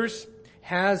neighbors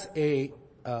has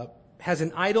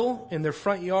an idol in their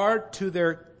front yard to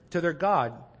their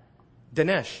god,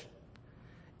 Ganesh,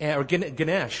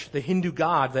 the Hindu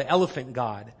god, the elephant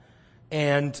god,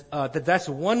 and that's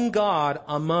one god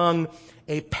among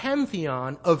a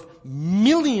pantheon of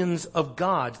millions of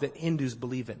gods that Hindus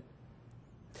believe in.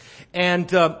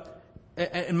 And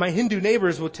my Hindu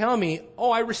neighbors will tell me, "Oh,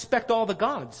 I respect all the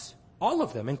gods, all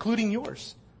of them, including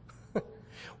yours."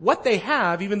 What they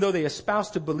have, even though they espouse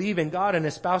to believe in God and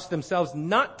espouse themselves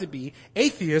not to be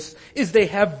atheists, is they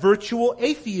have virtual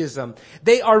atheism.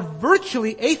 They are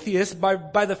virtually atheists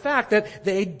by the fact that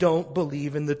they don't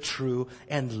believe in the true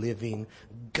and living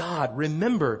God.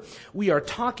 Remember, we are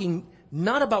talking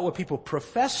not about what people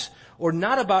profess or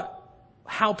not about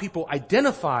how people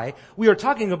identify. We are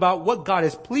talking about what God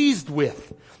is pleased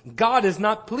with. God is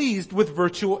not pleased with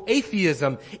virtual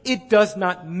atheism. It does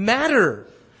not matter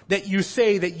that you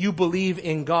say that you believe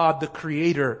in God the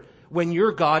Creator when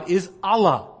your God is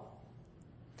Allah.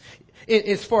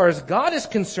 As far as God is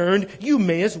concerned, you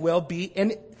may as well be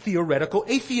an theoretical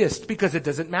atheist because it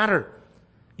doesn't matter.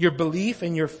 Your belief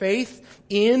and your faith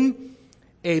in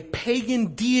a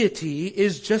pagan deity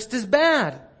is just as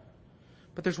bad.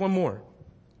 But there's one more.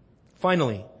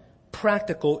 Finally,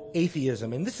 practical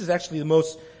atheism. And this is actually the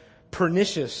most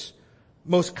pernicious,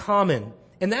 most common.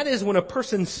 And that is when a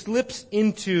person slips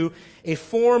into a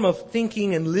form of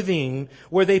thinking and living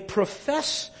where they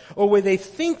profess or where they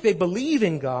think they believe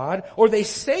in God, or they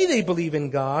say they believe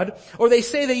in God, or they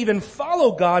say they even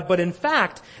follow God, but in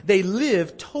fact, they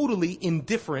live totally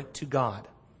indifferent to God.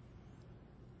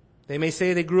 They may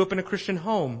say they grew up in a Christian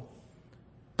home,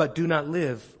 but do not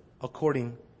live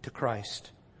according to Christ.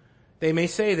 They may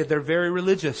say that they're very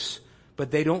religious,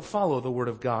 but they don't follow the Word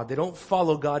of God. They don't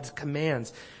follow God's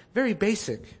commands. Very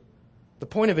basic. The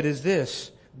point of it is this: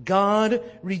 God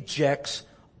rejects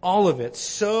all of it.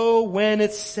 So when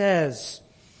it says,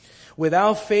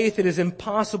 without faith it is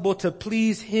impossible to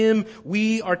please Him,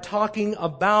 we are talking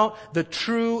about the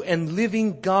true and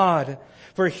living God.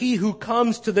 For he who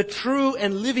comes to the true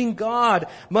and living God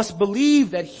must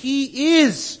believe that He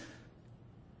is,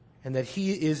 and that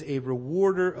He is a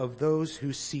rewarder of those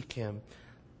who seek Him.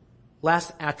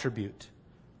 Last attribute,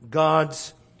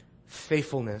 God's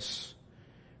faithfulness.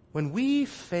 When we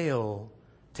fail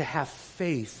to have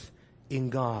faith in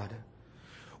God,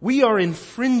 we are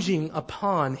infringing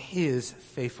upon His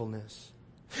faithfulness.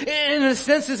 In a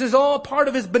sense, this is all part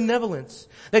of His benevolence.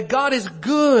 That God is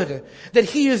good. That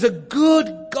He is a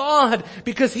good God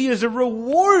because He is a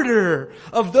rewarder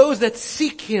of those that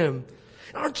seek Him.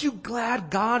 Aren't you glad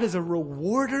God is a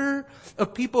rewarder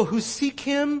of people who seek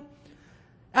Him?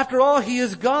 After all, He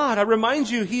is God. I remind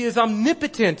you, He is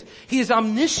omnipotent. He is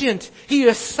omniscient. He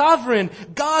is sovereign.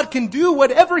 God can do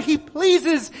whatever He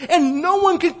pleases, and no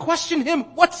one can question Him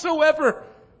whatsoever.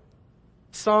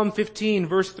 Psalm 15,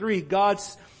 verse 3, God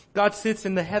sits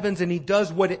in the heavens and He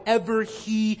does whatever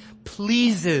He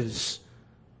pleases.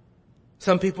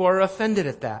 Some people are offended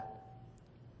at that.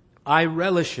 I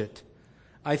relish it.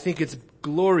 I think it's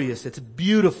glorious. It's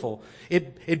beautiful.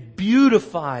 It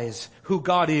beautifies who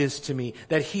God is to me,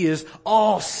 that He is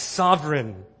all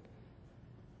sovereign.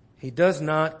 He does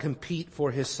not compete for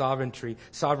His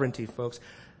sovereignty, folks.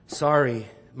 Sorry,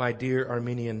 my dear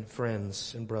Armenian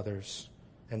friends and brothers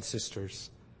and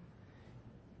sisters.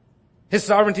 His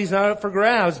sovereignty is not up for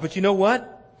grabs, but you know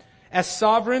what? as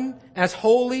sovereign, as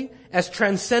holy, as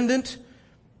transcendent,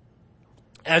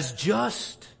 as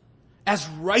just, as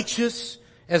righteous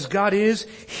as God is,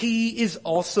 He is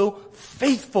also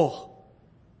faithful.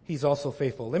 He's also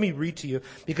faithful. Let me read to you,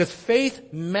 because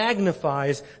faith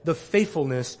magnifies the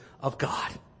faithfulness of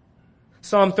God.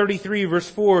 Psalm 33 verse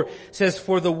 4 says,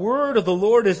 "For the word of the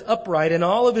Lord is upright, and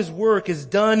all of His work is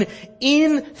done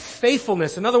in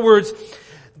faithfulness." In other words,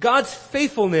 God's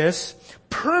faithfulness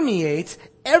permeates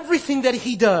everything that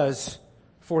He does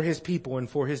for His people and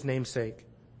for His name's sake.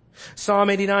 Psalm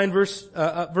 89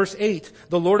 verse 8,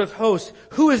 "The Lord of hosts,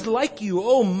 who is like you,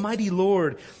 O mighty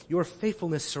Lord? Your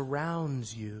faithfulness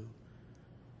surrounds you."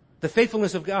 The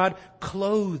faithfulness of God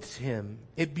clothes Him.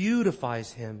 It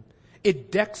beautifies Him.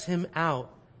 It decks Him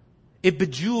out. It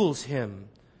bejewels Him.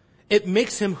 It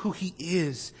makes Him who He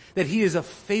is, that He is a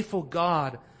faithful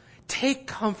God. Take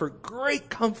comfort, great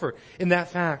comfort in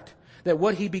that fact, that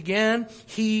what He began,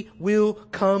 He will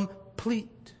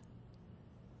complete.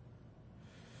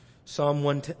 Psalm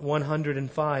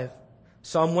 105.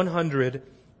 Psalm 100,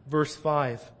 verse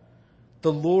 5.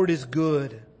 "The Lord is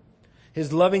good.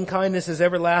 His loving kindness is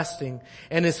everlasting,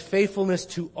 and His faithfulness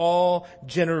to all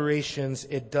generations,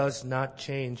 it does not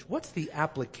change." What's the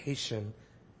application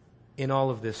in all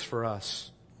of this for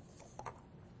us?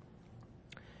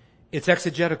 It's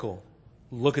exegetical.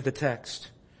 Look at the text.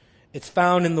 It's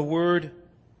found in the word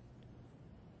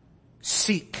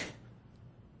seek.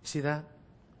 See that?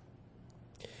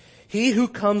 He who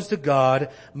comes to God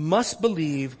must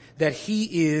believe that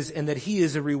He is, and that He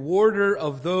is a rewarder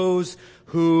of those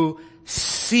who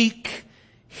seek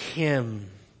Him.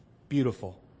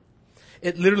 Beautiful.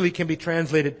 It literally can be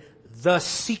translated, the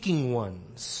seeking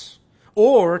ones.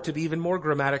 Or, to be even more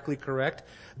grammatically correct,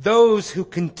 those who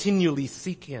continually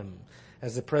seek Him,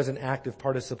 as the present active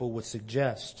participle would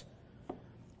suggest.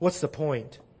 What's the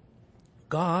point?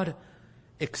 God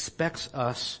expects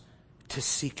us to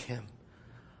seek Him.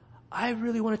 I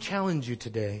really want to challenge you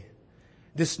today.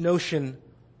 This notion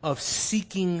of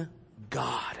seeking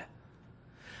God.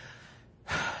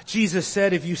 Jesus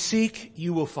said, "If you seek,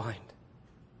 you will find."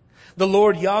 The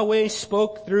Lord Yahweh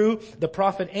spoke through the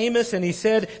prophet Amos, and He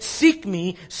said, "Seek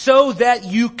me so that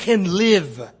you can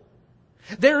live."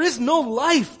 There is no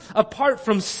life apart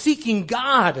from seeking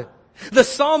God. The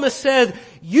psalmist said,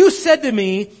 "You said to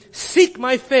me, seek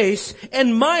my face,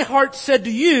 and my heart said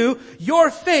to you,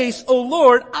 your face, O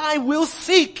Lord, I will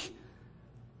seek."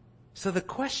 So the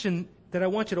question that I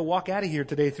want you to walk out of here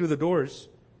today through the doors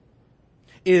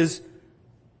is,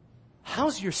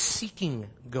 how's your seeking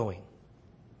going?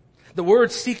 The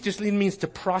word seek just means to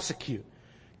prosecute,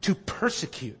 to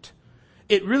persecute.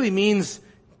 It really means,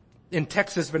 in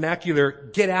Texas vernacular,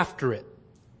 get after it.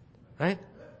 Right?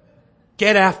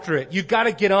 Get after it. You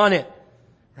gotta get on it.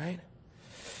 Right?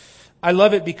 I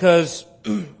love it because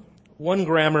one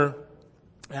grammar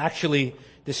actually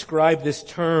described this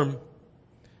term,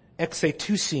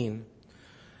 exetusin,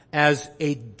 as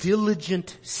a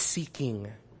diligent seeking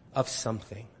of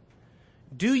something.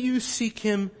 Do you seek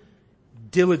Him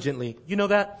diligently? You know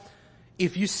that?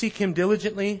 If you seek Him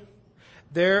diligently,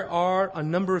 there are a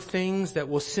number of things that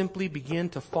will simply begin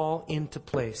to fall into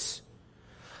place.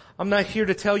 I'm not here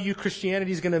to tell you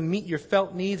Christianity is going to meet your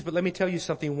felt needs, but let me tell you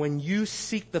something. When you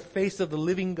seek the face of the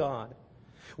living God,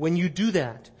 when you do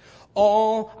that,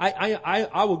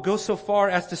 I will go so far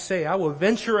as to say, I will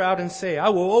venture out and say, I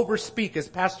will overspeak as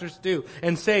pastors do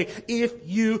and say, if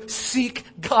you seek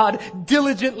God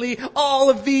diligently, all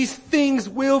of these things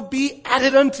will be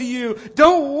added unto you.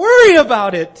 Don't worry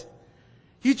about it.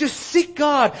 You just seek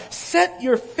God. Set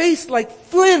your face like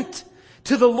flint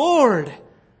to the Lord.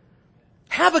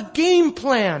 Have a game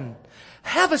plan.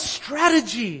 Have a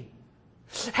strategy.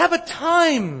 Have a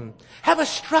time. Have a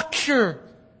structure.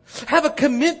 Have a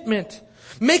commitment.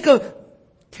 Make a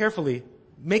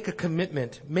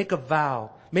commitment. Make a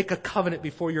vow. Make a covenant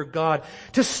before your God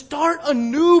to start a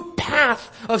new path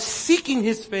of seeking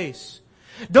His face.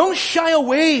 Don't shy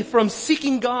away from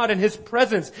seeking God and His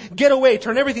presence. Get away.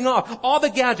 Turn everything off. All the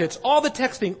gadgets, all the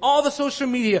texting, all the social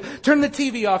media. Turn the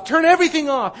TV off. Turn everything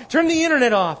off. Turn the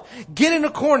internet off. Get in a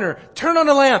corner. Turn on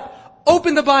a lamp.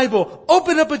 Open the Bible.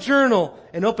 Open up a journal.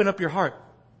 And open up your heart.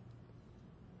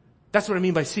 That's what I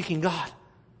mean by seeking God.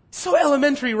 So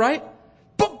elementary, right?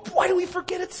 But why do we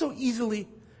forget it so easily?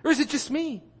 Or is it just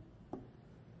me?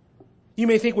 You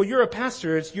may think, well, you're a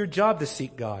pastor. It's your job to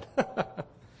seek God.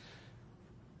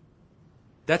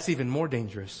 That's even more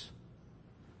dangerous.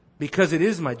 Because it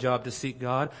is my job to seek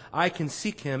God, I can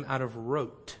seek Him out of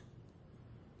rote.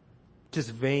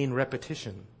 Just vain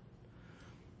repetition.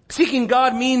 Seeking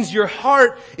God means your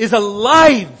heart is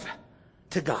alive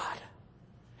to God.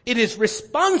 It is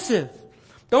responsive.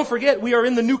 Don't forget, we are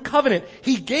in the new covenant.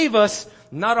 He gave us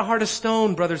not a heart of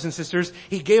stone, brothers and sisters.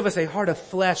 He gave us a heart of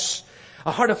flesh.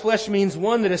 A heart of flesh means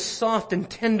one that is soft and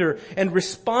tender and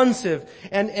responsive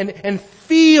and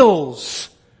feels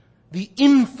the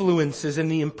influences and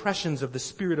the impressions of the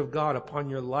Spirit of God upon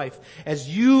your life as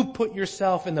you put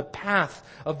yourself in the path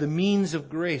of the means of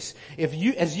grace.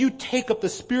 As you take up the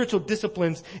spiritual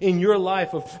disciplines in your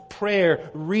life of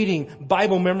prayer, reading,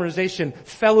 Bible memorization,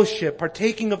 fellowship,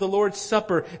 partaking of the Lord's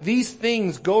Supper, these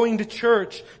things, going to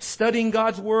church, studying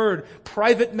God's Word,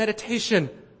 private meditation.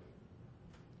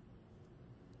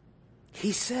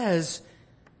 He says,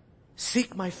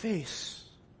 seek my face.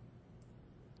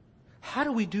 How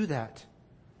do we do that?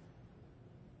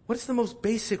 What's the most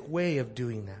basic way of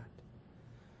doing that?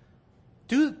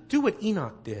 Do what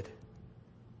Enoch did.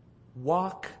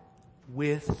 Walk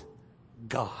with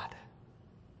God.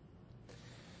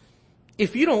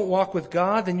 If you don't walk with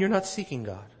God, then you're not seeking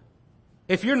God.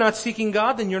 If you're not seeking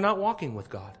God, then you're not walking with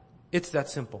God. It's that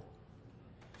simple.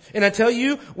 And I tell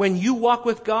you, when you walk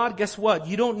with God, guess what?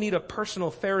 You don't need a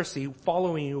personal Pharisee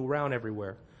following you around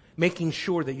everywhere, making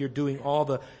sure that you're doing all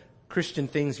the Christian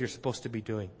things you're supposed to be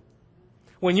doing.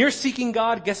 When you're seeking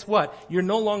God, guess what? You're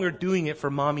no longer doing it for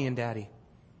mommy and daddy.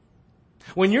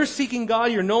 When you're seeking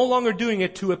God, you're no longer doing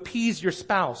it to appease your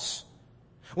spouse.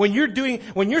 When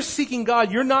you're seeking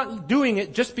God, you're not doing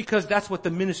it just because that's what the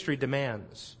ministry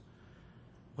demands.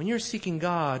 When you're seeking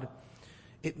God,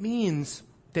 it means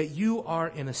that you are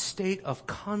in a state of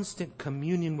constant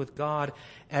communion with God,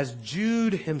 as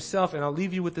Jude himself, and I'll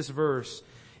leave you with this verse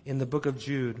in the book of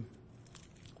Jude.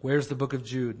 Where's the book of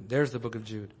Jude? There's the book of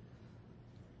Jude.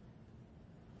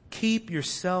 Keep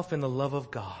yourself in the love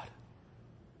of God,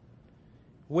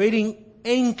 waiting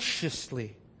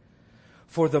anxiously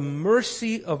for the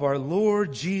mercy of our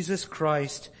Lord Jesus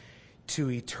Christ to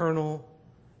eternal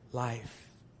life.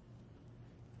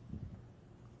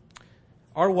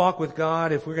 Our walk with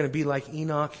God, if we're going to be like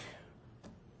Enoch,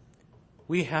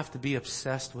 we have to be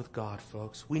obsessed with God,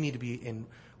 folks. We need to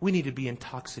be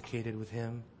intoxicated with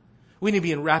Him. We need to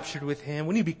be enraptured with Him.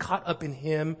 We need to be caught up in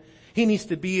Him. He needs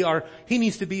to be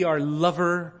our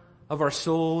lover of our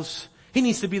souls. He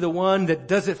needs to be the one that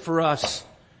does it for us.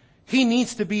 He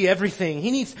needs to be everything.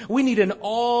 We need an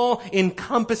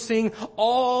all-encompassing,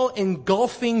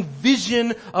 all-engulfing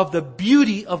vision of the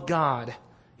beauty of God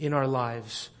in our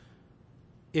lives.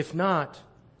 If not,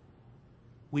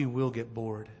 we will get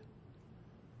bored.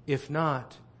 If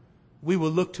not, we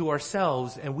will look to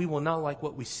ourselves and we will not like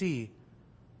what we see.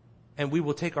 And we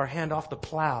will take our hand off the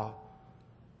plow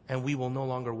and we will no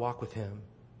longer walk with Him.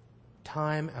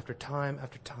 Time after time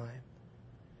after time.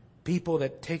 People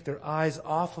that take their eyes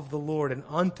off of the Lord and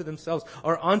onto themselves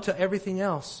or onto everything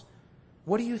else.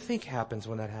 What do you think happens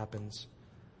when that happens?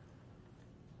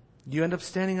 You end up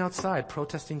standing outside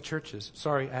protesting churches.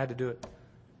 Sorry, I had to do it.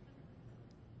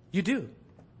 You do.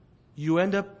 You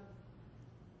end up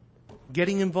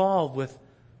getting involved with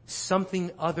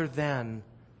something other than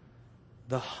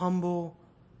the humble,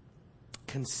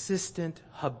 consistent,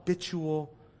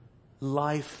 habitual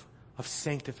life of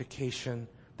sanctification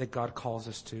that God calls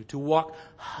us to walk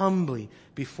humbly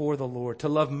before the Lord, to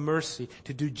love mercy,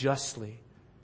 to do justly.